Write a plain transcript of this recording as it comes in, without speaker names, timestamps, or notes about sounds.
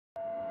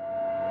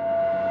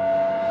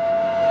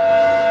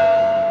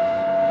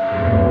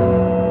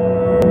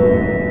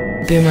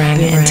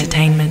BOOMaRANG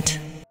Entertainment.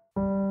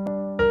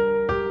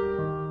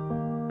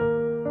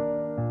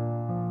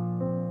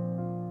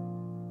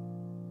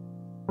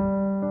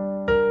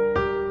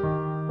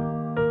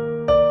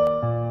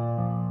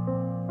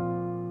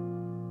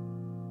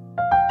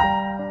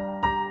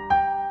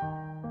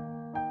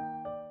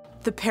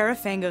 The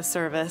Parafango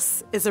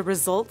service is a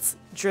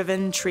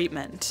results-driven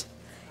treatment.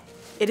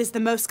 It is the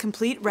most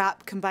complete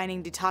wrap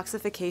combining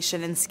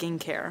detoxification and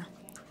skincare.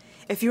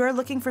 If you are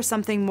looking for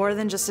something more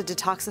than just a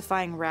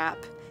detoxifying wrap,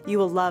 you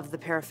will love the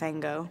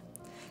Parafango.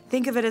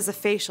 Think of it as a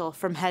facial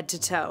from head to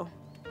toe.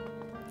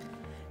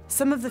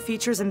 Some of the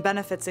features and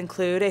benefits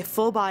include a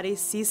full-body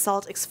sea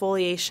salt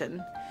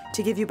exfoliation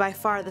to give you by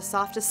far the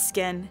softest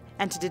skin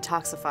and to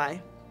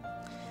detoxify.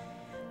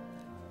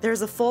 There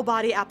is a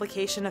full-body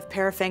application of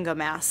Parafango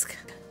mask.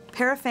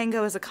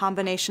 Parafango is a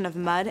combination of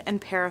mud and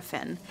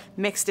paraffin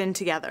mixed in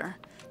together.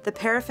 The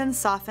paraffin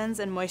softens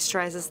and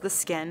moisturizes the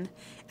skin,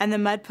 and the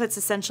mud puts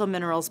essential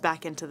minerals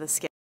back into the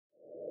skin.